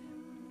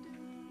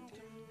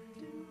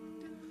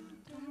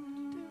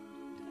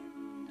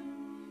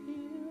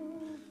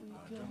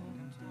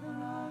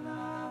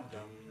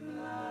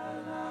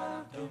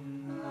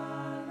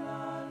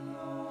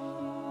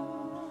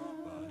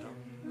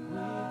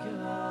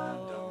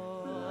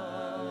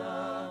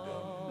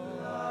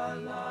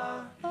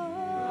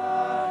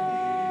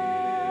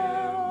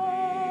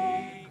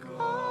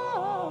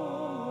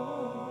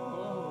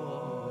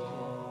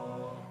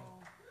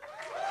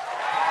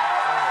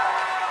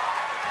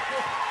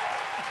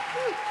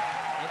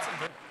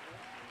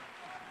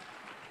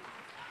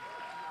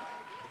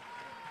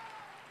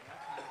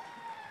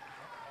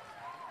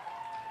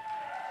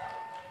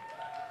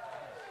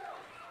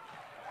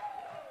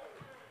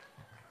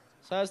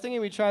 So I was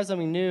thinking we'd try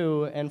something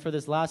new, and for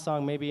this last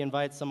song, maybe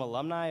invite some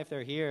alumni if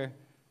they're here.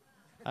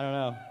 I don't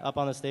know, up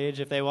on the stage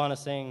if they want to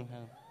sing.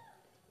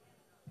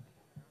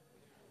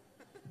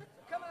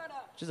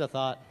 Just a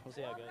thought. We'll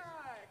see how it goes.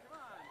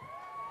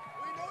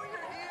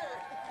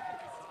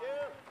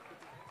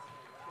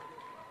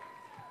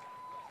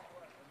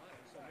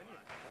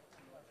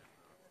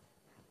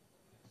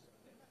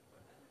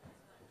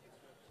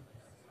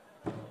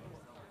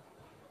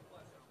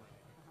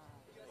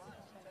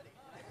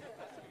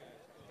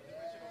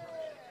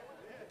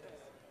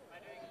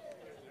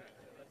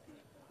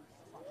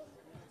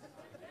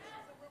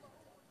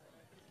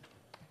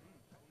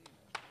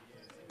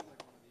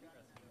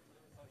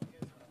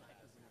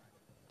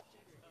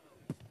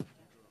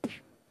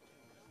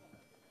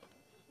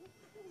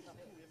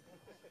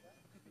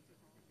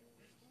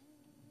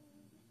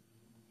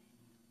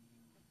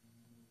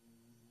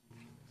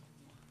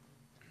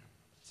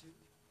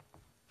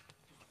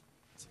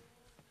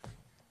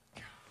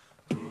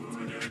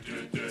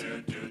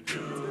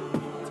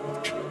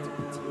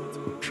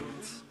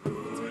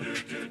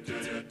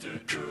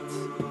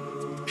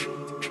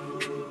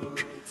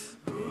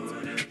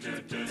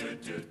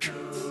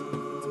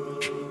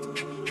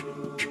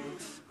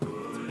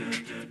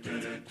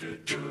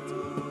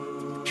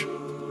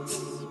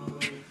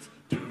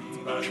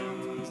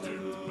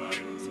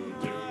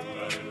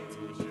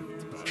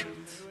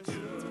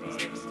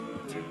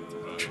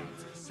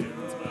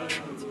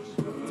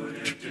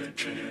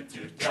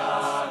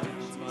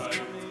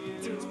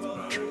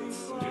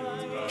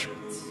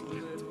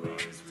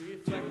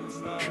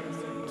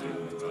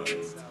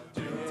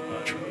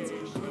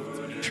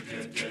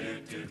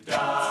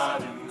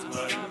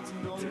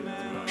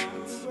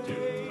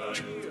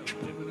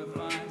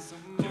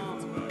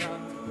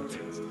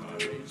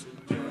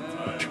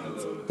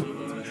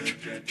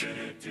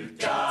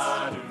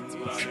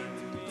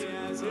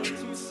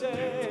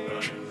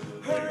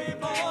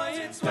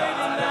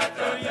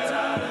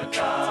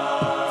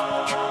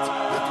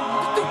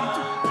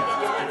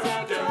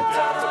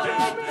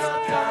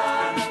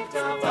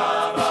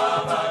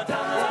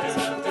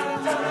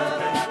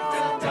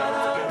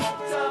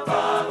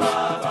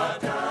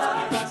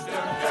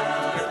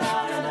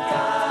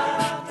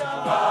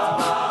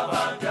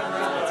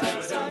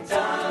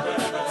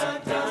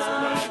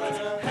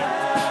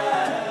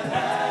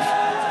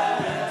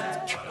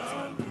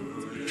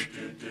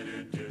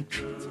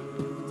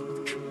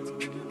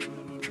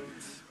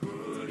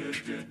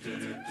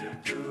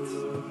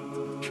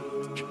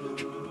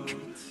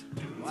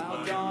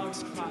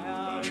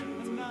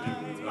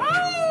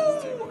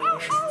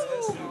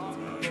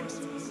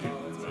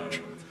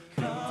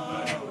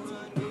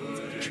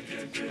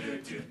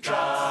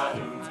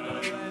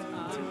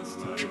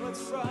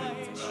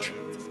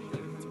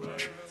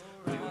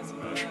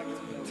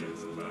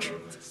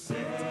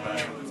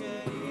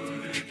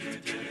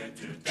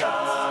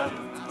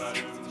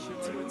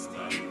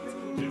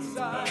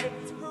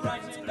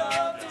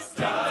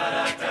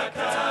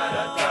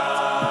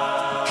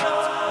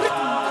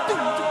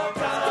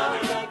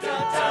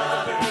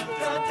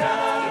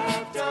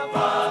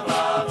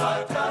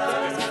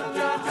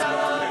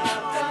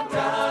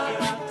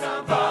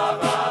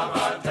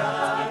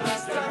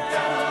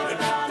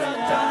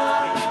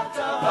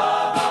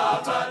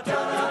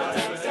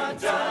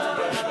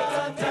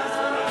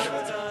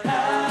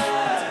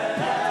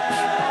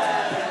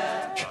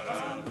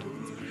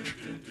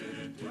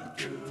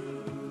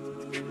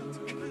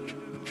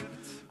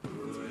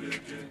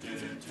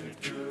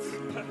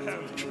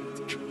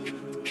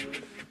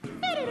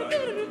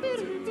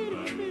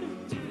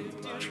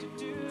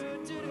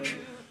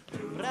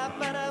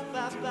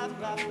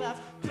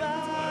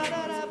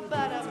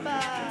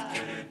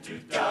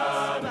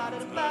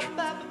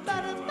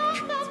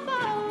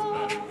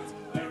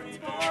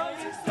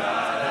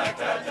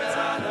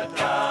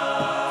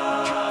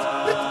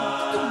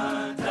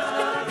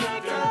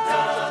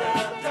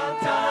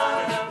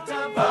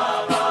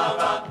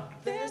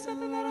 There's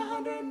something that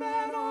 100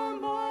 men or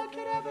more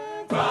could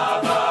ever do.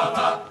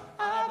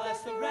 I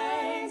bless the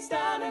rains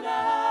down in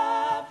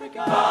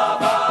Africa.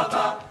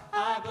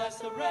 I bless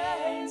the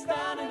rains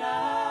down in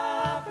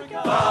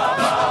Africa.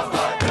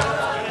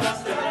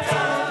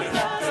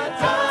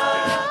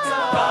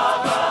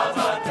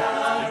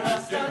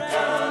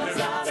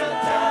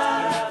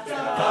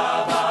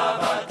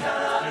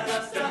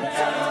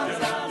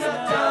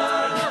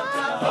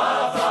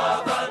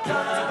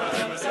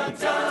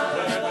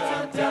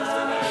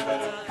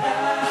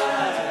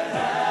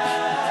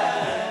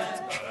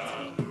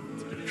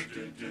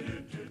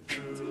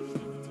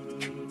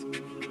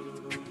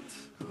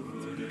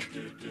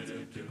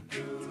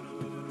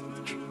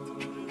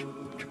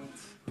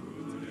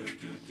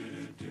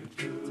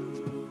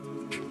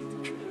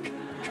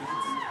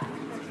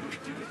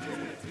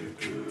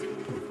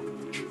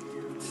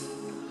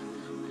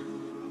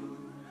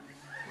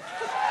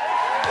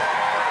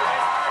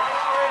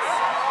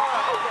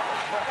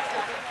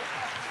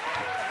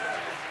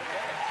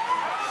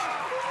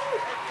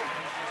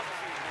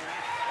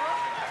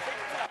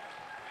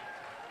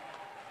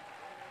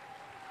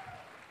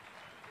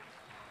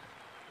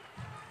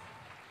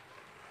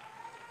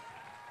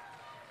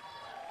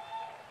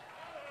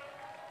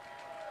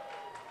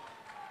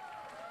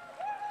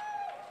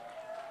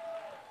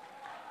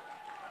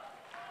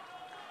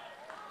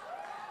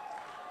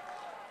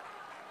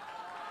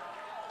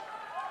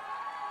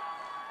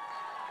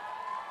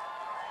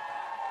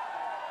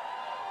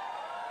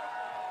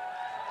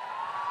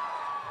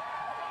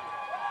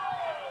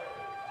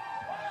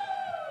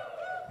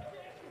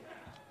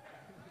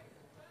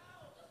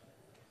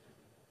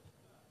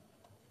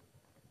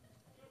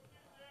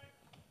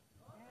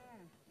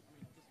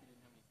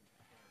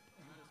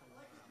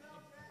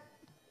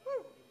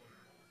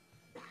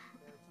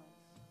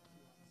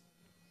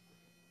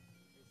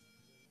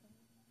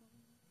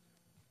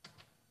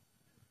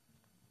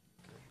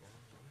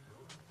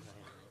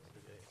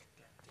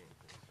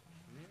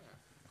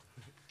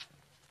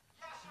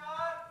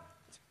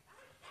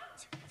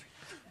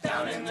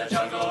 Down in the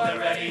jungle, they're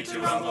ready to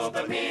rumble,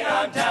 but me,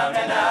 I'm down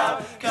and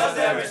out. Cause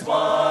there is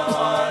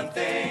one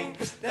thing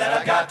that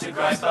I've got to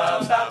gripe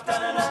about.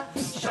 Da-da-da.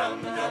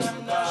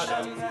 Shum-da-dum-da,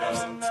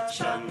 shum-da-dum-da,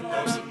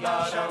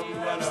 shum-da-dum-da,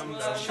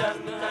 shum-da-dum-da, shum-da-dum-da,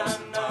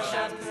 shum-da-dum-da,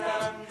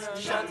 shum-da-dum-da,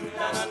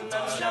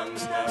 shum-da-dum-da,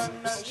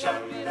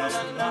 shum-da-dum-da,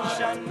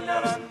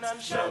 shum-da-dum-da, shum-da-dum-da,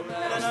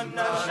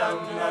 shum-da-dum-da,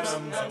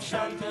 shum-da-dum-da,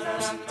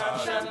 shum-da-dum-da,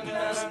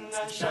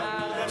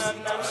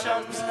 shum-da-dum-da,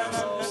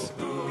 shum-da-dum-da.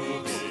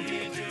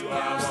 I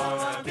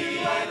wanna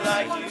be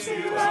like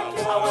you. I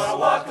wanna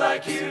walk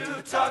like you,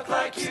 talk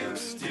like you.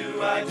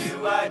 Do I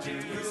do?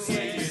 You see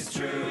it's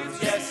true,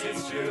 yes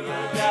it's true.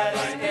 That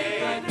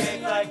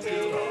ain't like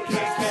me.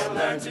 Kids can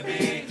learn to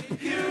be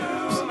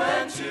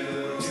human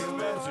too.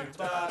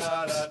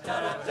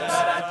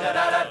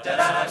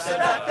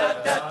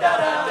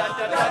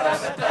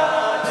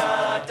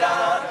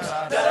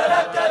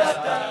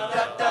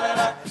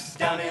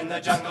 Down in the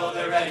jungle,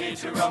 they're ready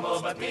to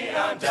rumble, but me,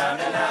 I'm down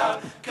and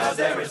out. Cause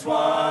there is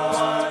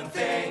one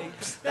thing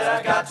that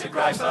I've got to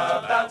gripe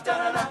about.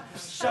 Da-da-da.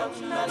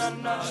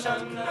 Shum-da-dum-da,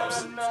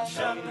 shum-da-dum-da,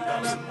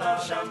 shum-da-dum-da,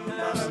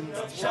 shum-da-dum-da,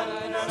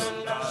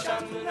 shum-da-dum-da,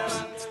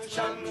 shum-da-dum-da,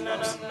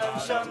 shum-da-dum-da,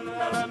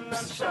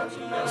 shum-da-dum-da,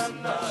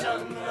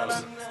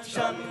 shum-da-dum-da,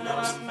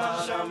 shum-da-dum-da,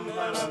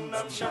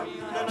 shum-da-dum-da,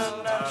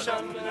 shum-da-dum-da,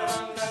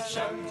 shum-da-dum-da,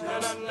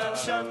 shum-da-dum-da,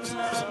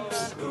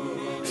 shum-da-dum-da.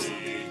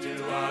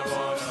 Ooh-dee-doo, I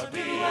wanna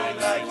be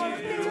like you.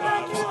 I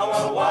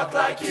wanna walk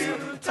like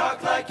you,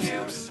 talk like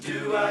you.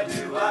 Do I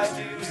do?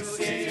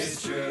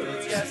 It's true,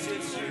 yes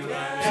it's true.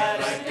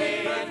 That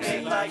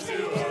ain't like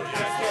you.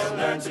 Kids can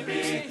learn to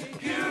be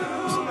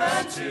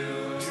human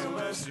too.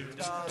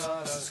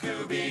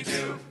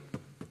 Scooby-Doo,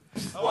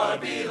 I wanna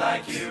be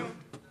like you.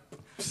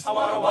 I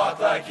wanna walk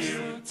like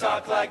you,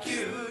 talk like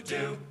you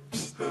do.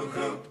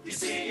 Hoo-hoo, you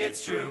see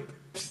it's true.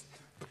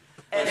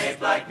 An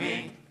ape like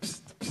me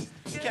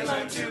can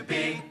learn to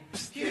be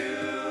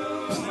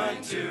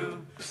human too.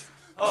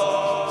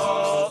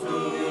 Oh,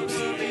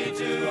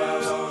 ooh-doo-doo, I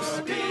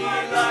wanna be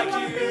like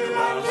you. I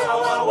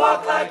wanna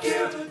walk like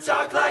you,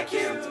 talk like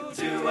you.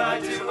 Do I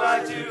do?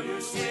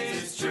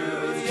 It's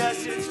true,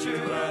 yes it's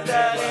true.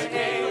 That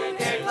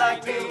ain't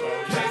like me.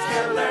 Kids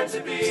can learn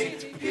to be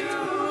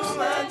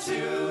human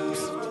too.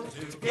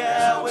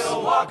 Yeah,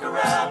 we'll walk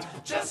around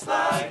just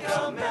like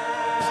a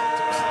man.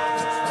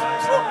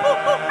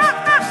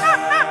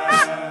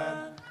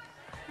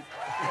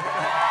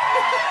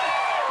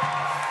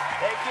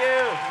 Thank you.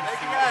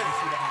 Thank you guys.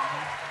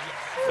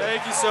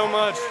 Thank you so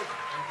much.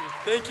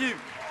 Thank you.